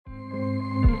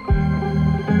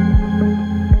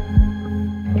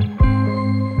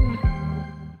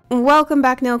and welcome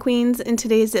back, nail queens. In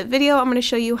today's video I'm going to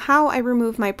show you how I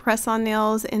remove my press-on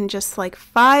nails in just like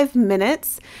 5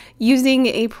 minutes using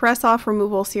a press-off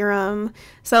removal serum.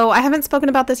 So I haven't spoken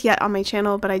about this yet on my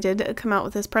channel, but I did come out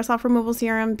with this press-off removal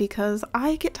serum because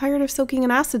I get tired of soaking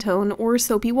in acetone or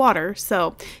soapy water.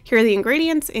 So here are the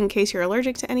ingredients in case you're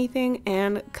allergic to anything,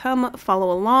 and come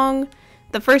follow along.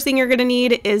 The first thing you're going to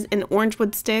need is an orange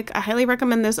wood stick. I highly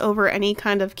recommend this over any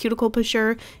kind of cuticle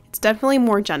pusher. It's definitely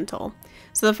more gentle.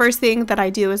 So the first thing that I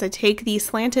do is I take the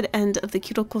slanted end of the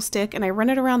cuticle stick and I run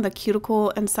it around the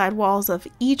cuticle and side walls of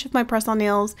each of my press-on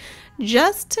nails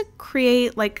just to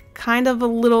create like kind of a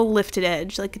little lifted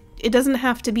edge. Like it doesn't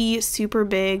have to be super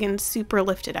big and super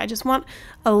lifted. I just want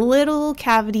a little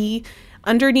cavity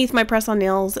underneath my press-on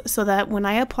nails so that when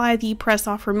I apply the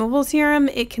press-off removal serum,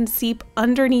 it can seep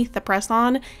underneath the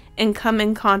press-on and come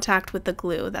in contact with the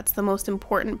glue. That's the most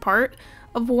important part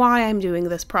of why I'm doing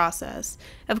this process.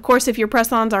 Of course, if your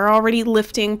press-ons are already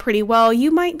lifting pretty well, you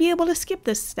might be able to skip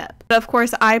this step. But of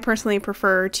course, I personally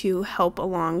prefer to help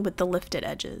along with the lifted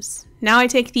edges. Now I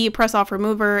take the press-off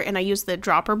remover and I use the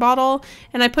dropper bottle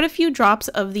and I put a few drops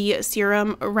of the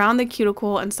serum around the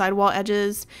cuticle and sidewall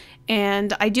edges,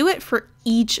 and I do it for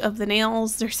each of the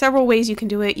nails. There's several ways you can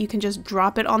do it. You can just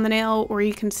drop it on the nail, or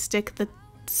you can stick the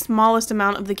smallest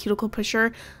amount of the cuticle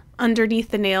pusher underneath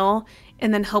the nail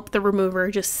and then help the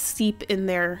remover just seep in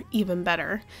there even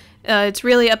better. It's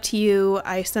really up to you.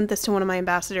 I sent this to one of my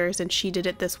ambassadors and she did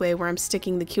it this way where I'm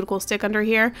sticking the cuticle stick under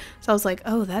here. So I was like,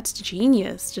 oh, that's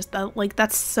genius. Just that, like,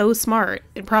 that's so smart.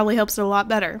 It probably helps it a lot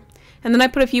better. And then I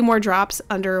put a few more drops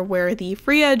under where the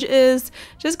free edge is,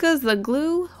 just because the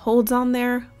glue holds on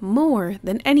there more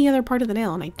than any other part of the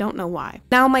nail, and I don't know why.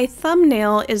 Now my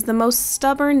thumbnail is the most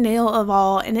stubborn nail of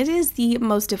all, and it is the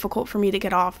most difficult for me to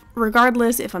get off,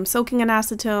 regardless if I'm soaking in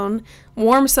acetone,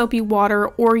 warm soapy water,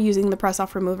 or using the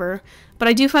press-off remover. But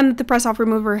I do find that the press-off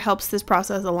remover helps this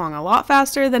process along a lot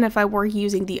faster than if I were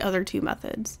using the other two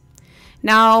methods.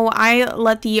 Now I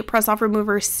let the press-off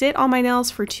remover sit on my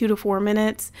nails for 2 to 4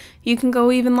 minutes. You can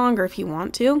go even longer if you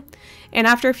want to. And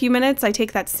after a few minutes, I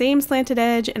take that same slanted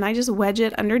edge and I just wedge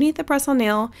it underneath the press-on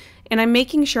nail, and I'm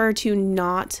making sure to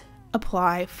not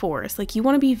apply force. Like, you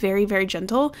want to be very, very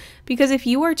gentle, because if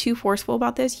you are too forceful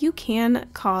about this, you can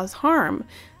cause harm.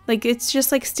 Like, it's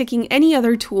just like sticking any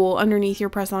other tool underneath your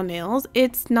press-on nails.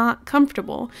 It's not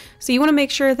comfortable. So you want to make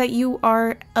sure that you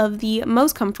are of the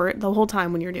most comfort the whole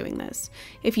time when you're doing this.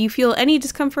 If you feel any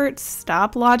discomfort,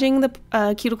 stop lodging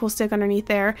the cuticle stick underneath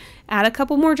there, add a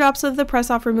couple more drops of the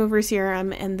press-off remover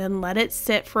serum, and then let it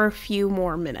sit for a few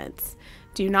more minutes.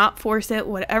 Do not force it.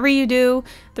 Whatever you do,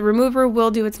 the remover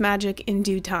will do its magic in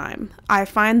due time. I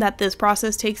find that this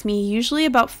process takes me usually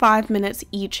about 5 minutes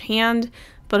each hand.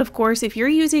 But of course, if you're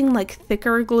using like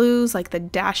thicker glues like the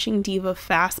Dashing Diva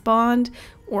Fast Bond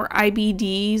or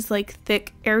IBD's like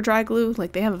thick air dry glue,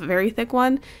 like they have a very thick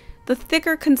one, the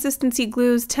thicker consistency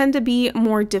glues tend to be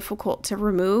more difficult to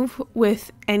remove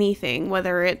with anything,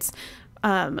 whether it's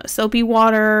soapy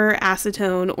water,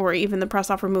 acetone, or even the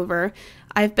press-off remover.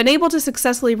 I've been able to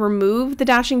successfully remove the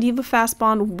Dashing Diva Fast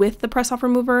Bond with the press-off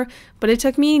remover, but it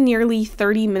took me nearly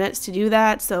 30 minutes to do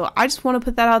that, so I just want to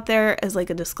put that out there as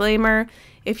like a disclaimer.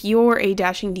 If you're a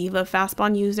Dashing Diva Fast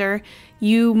Bond user,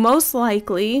 you most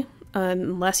likely,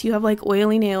 unless you have like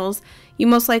oily nails, you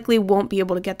most likely won't be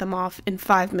able to get them off in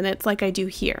 5 minutes like I do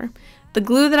here. The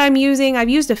glue that I'm using, I've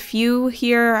used a few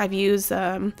here. I've used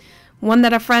one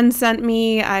that a friend sent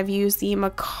me. I've used the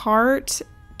McCart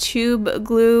tube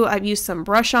glue. I've used some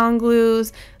brush-on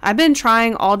glues. I've been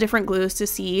trying all different glues to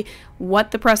see what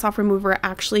the press-off remover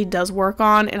actually does work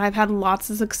on, and I've had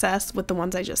lots of success with the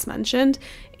ones I just mentioned.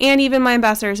 And even my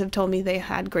ambassadors have told me they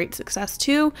had great success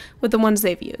too with the ones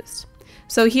they've used.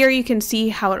 So here you can see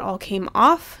how it all came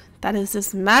off. That is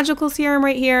this magical serum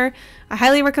right here. I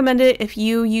highly recommend it if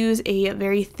you use a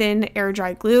very thin air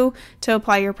dry glue to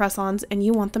apply your press-ons and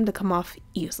you want them to come off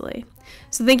easily.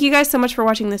 So thank you guys so much for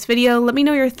watching this video. Let me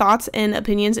know your thoughts and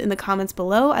opinions in the comments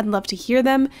below. I'd love to hear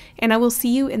them, and I will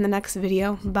see you in the next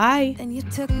video. Bye! Then you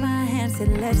took my hand,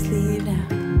 said let's leave now.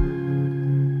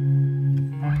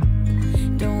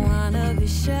 Don't wanna be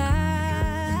shy.